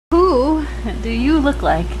do you look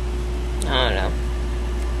like? I don't know.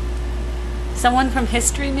 Someone from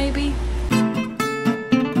history, maybe?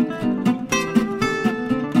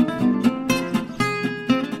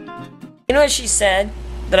 You know what she said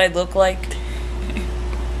that I look like?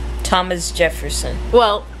 Thomas Jefferson.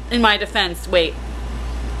 Well, in my defense, wait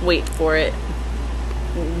for it.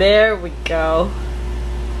 There we go.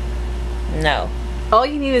 No. All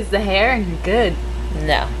you need is the hair and you're good.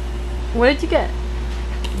 No. What did you get?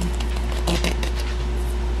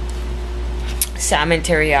 Salmon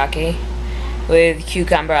teriyaki with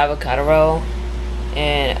cucumber avocado roll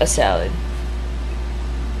and a salad.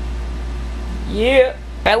 Yeah.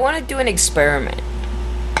 I want to do an experiment.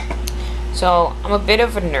 So, I'm a bit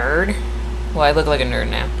of a nerd. Well, I look like a nerd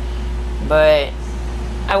now. But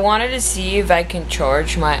I wanted to see if I can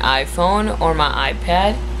charge my iPhone or my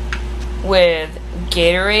iPad with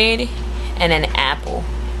Gatorade and an apple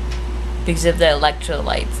because of the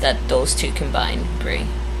electrolytes that those two combined bring.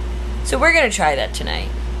 So we're gonna try that tonight.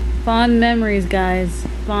 Fond memories, guys.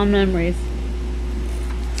 Fond memories.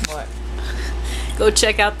 What? Go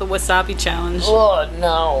check out the wasabi challenge. Oh,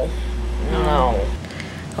 no. No.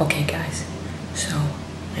 Okay, guys. So,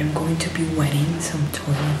 I'm going to be wetting some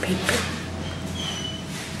toilet paper.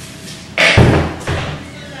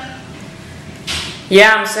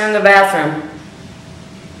 Yeah, I'm still in the bathroom.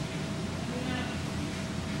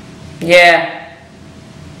 Yeah.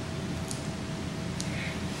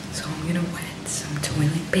 So I'm gonna wet some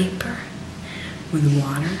toilet paper with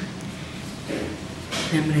water.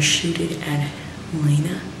 And I'm gonna shoot it at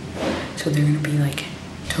Milena. So they're gonna be like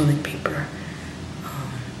toilet paper.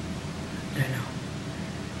 I don't know.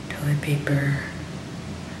 Toilet paper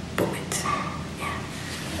bullets. Yeah.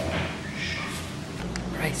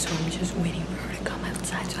 Right, so I'm just waiting for her to come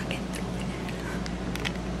outside so I can throw it at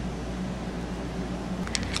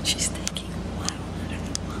her. She's taking a while, I don't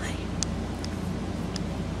know why.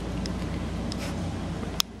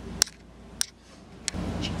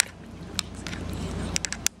 She's coming.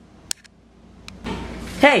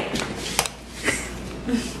 Hey!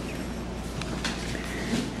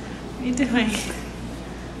 What are you doing?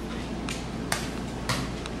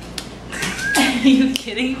 Are you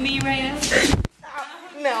kidding me right now?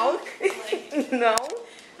 No. No.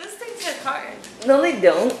 Those things are hard. No, they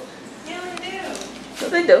don't. Yeah, they do. No,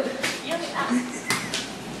 they don't. Yeah, they are.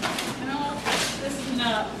 No, this is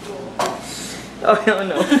not cool. Oh, hell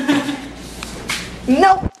no.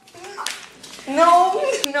 No.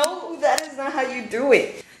 No, that is not how you do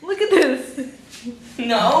it. Look at this.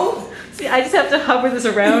 No. See, I just have to hover this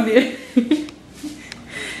around you.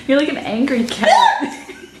 You're like an angry cat.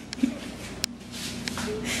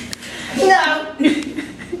 No.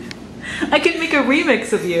 I could make a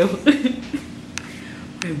remix of you.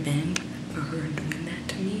 And then for her doing that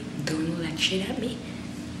to me, doing all that shit at me.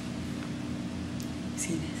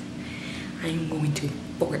 See this? I am going to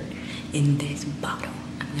fart in this bottle.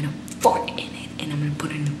 I'm gonna fart in it and I'm gonna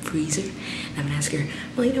put it in the freezer. And I'm gonna ask her,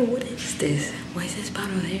 Milena, what is this? Why is this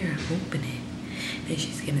bottle there? Open it. And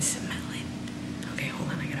she's gonna smell it. Okay,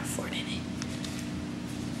 hold on, I gotta fart in it.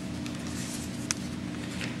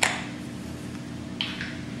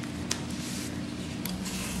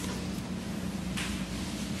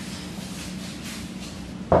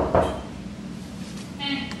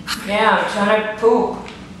 Yeah, I'm trying to poop.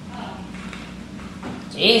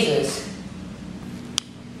 Jesus.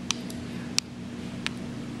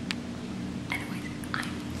 Anyways, I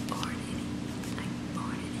farted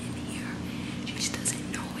in here. She just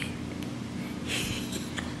doesn't know it.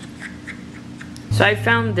 So I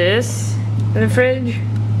found this in the fridge.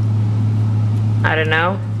 I don't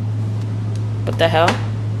know. What the hell?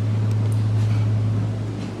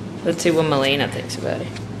 Let's see what Milena thinks about it.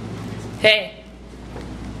 Hey.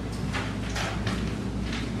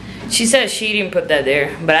 She says she didn't put that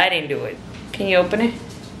there, but I didn't do it. Can you open it?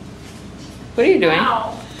 What are you doing?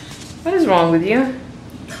 Wow. What is wrong with you?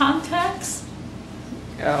 Contacts?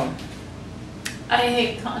 Oh. I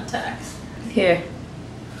hate contacts. Here.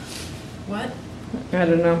 What? I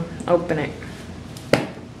don't know. Open it.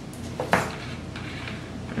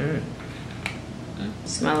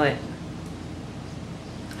 Smell it.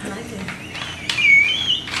 I like it.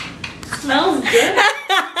 Smells good.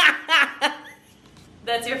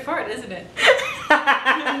 That's your fart, isn't it?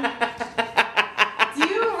 Do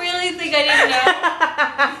you really think I didn't know?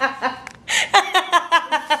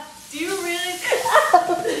 Do you really?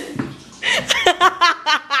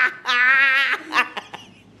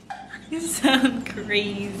 You sound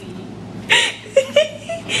crazy.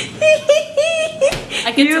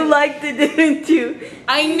 You liked it, didn't you?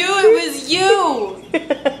 I knew it was you.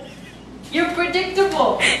 You're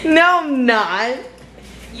predictable. No, I'm not.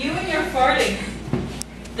 You and your farting.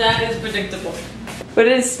 That is predictable. What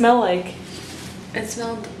did it smell like? It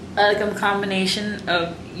smelled like a combination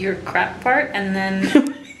of your crap part and then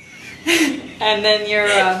and then your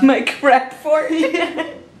my crap fart.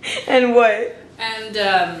 And what? And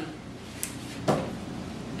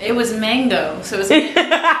it was mango, so it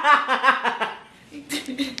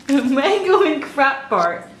was mango and crap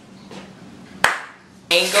part.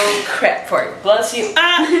 Mango crap fart. Bless you.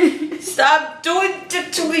 Ah! Stop doing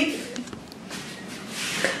it to me.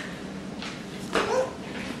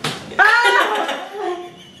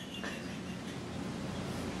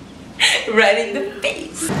 Right in the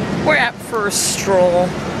face. We're out for a stroll.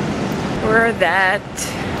 We're that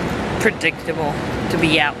predictable to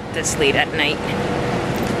be out this late at night.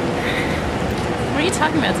 What are you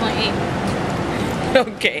talking about? It's only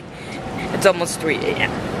 8. Okay. It's almost 3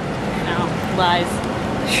 a.m. No, lies.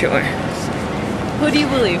 Sure. Who do you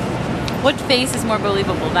believe? What face is more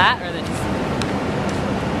believable, that or this?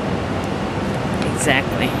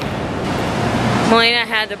 Exactly. Milena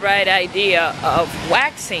had the bright idea of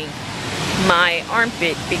waxing my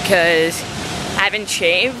armpit because I haven't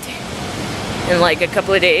shaved in like a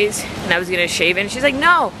couple of days and I was gonna shave it and she's like,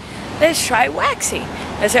 no, let's try waxing.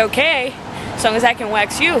 I said, okay, as long as I can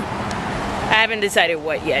wax you. I haven't decided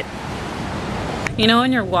what yet. You know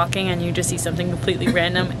when you're walking and you just see something completely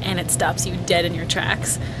random and it stops you dead in your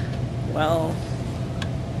tracks? Well,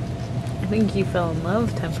 I think you fell in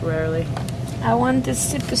love temporarily. I want the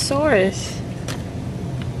Siposaurus.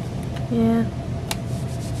 Yeah.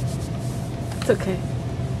 It's okay.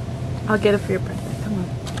 I'll get it for your birthday. Come on.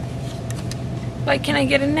 Why can't I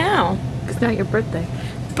get it now? It's not your birthday.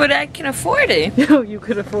 But I can afford it. No, you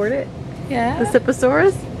could afford it. Yeah. The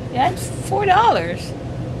Siposaurus? Yeah, it's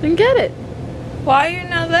 $4. Then get it. Why are you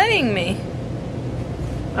not letting me?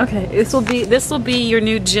 Okay, this will be your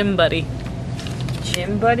new gym buddy.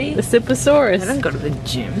 Gym buddy? The Siposaurus. I don't go to the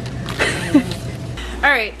gym.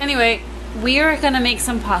 Alright, anyway, we are gonna make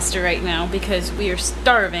some pasta right now because we are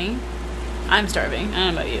starving. I'm starving, I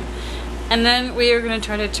don't know about you. And then we are gonna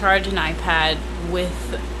try to charge an iPad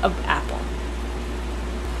with an Apple.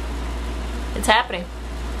 It's happening.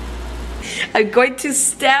 I'm going to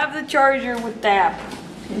stab the charger with the apple.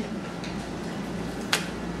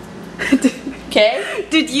 Okay?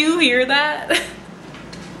 Did you hear that?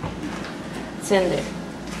 It's in there.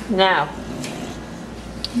 Now,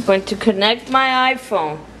 I'm going to connect my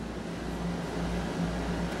iPhone.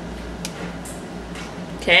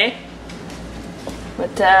 Okay?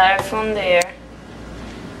 With the iPhone there.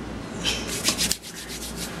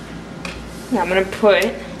 Now I'm gonna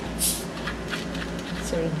put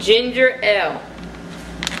some ginger ale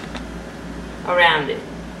around it.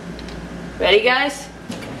 Ready, guys?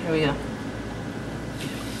 Okay, here we go.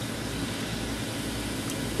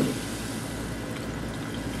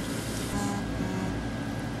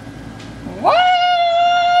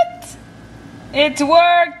 What? It's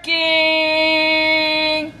working!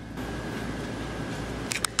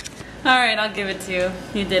 Alright, I'll give it to you.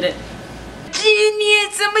 You did it.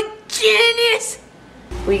 Genius! I'm a genius!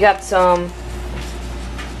 We got some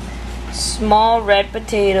small red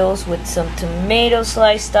potatoes with some tomatoes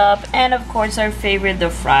sliced up, and of course our favorite, the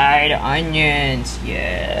fried onions.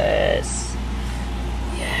 Yes.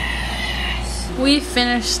 Yes. We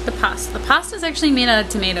finished the pasta. The pasta is actually made out of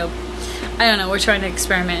tomato. I don't know, we're trying to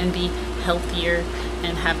experiment and be healthier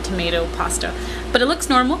and have tomato pasta. But it looks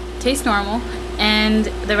normal, tastes normal, and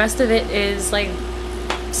the rest of it is like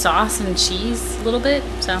sauce and cheese a little bit,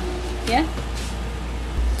 so yeah.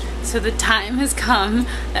 So the time has come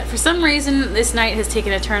that for some reason this night has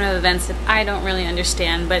taken a turn of events that I don't really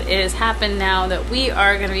understand, but it has happened now that we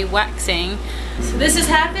are going to be waxing. So this has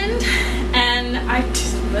happened, and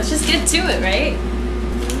let's just get to it, right?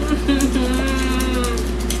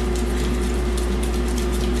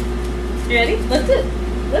 You ready? Lift it.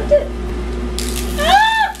 Lift it.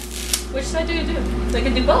 Ah! Which side do you do? So I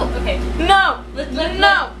can do both. Okay. No! Lift,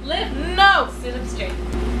 No! lift. No! Sit up straight.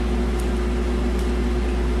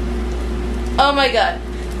 Oh my god.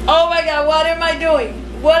 Oh my god, what am I doing?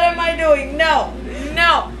 What am I doing? No.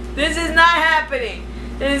 No. This is not happening.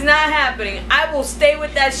 This is not happening. I will stay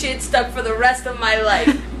with that shit stuck for the rest of my life.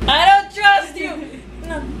 I don't trust you.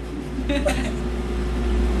 No.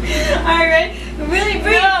 Alright, really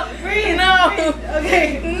breathe. No. Breathe. No. Breathe.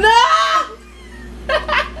 Okay. No!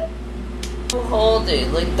 Hold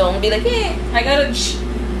it. Like, don't be like, eh. I gotta.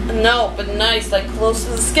 No, but nice, like close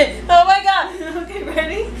to the skin. Oh my god. Okay,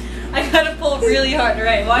 ready? I gotta pull really hard.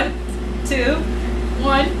 Right, 1, 2,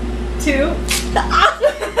 1, 2.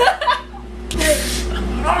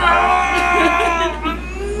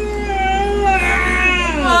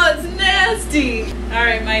 Oh, it's nasty. All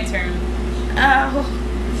Alright, my turn. Ow.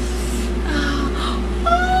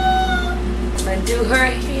 I'm gonna do her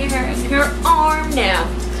hair and her arm now.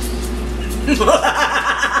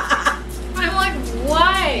 I'm like,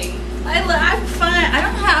 why? I'm fine. I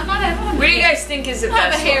don't have. What do you guys think is the best? I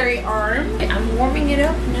have a hairy arm. I'm warming it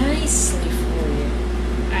up nicely for you.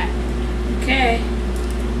 Alright. Okay.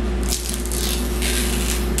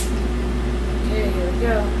 Okay, here we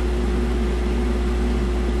go.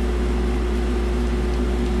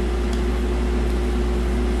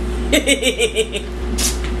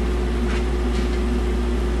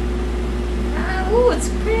 Ooh, it's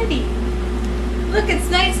pretty. Look, it's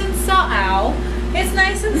nice and soft. Ow. It's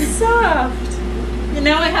nice and soft. And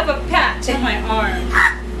now I have a patch on my arm.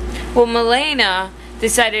 Well, Milena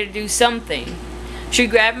decided to do something. She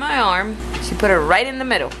grabbed my arm, she put it right in the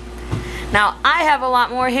middle. Now, I have a lot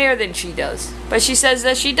more hair than she does, but she says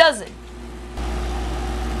that she doesn't.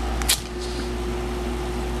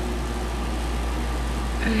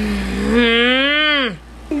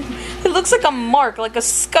 It looks like a mark, like a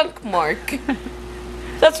skunk mark.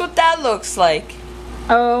 That's what that looks like.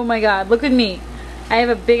 Oh my god, look at me. I have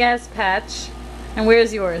a big ass patch. And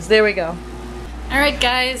where's yours? There we go. Alright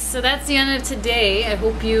guys, so that's the end of today. I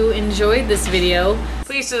hope you enjoyed this video.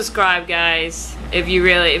 Please subscribe, guys, if you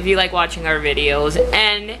like watching our videos,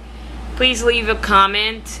 and please leave a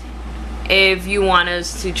comment if you want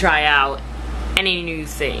us to try out any new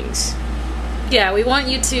things. Yeah, we want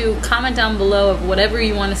you to comment down below of whatever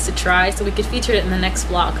you want us to try so we could feature it in the next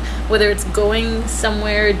vlog. Whether it's going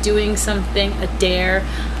somewhere, doing something, a dare,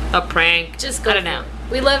 a prank, just go. I don't know.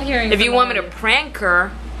 We love hearing. If you want me to prank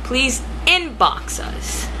her, please inbox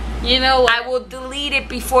us. You know what? I will delete it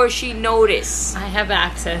before she notices. I have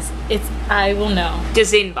access. I will know.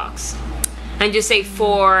 Just inbox. And just say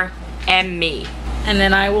for Emmy. And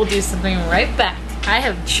then I will do something right back. I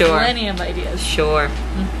have plenty of ideas. Sure.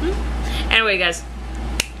 Anyway, guys,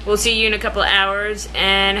 we'll see you in a couple of hours,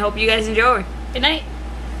 and hope you guys enjoy. Good night.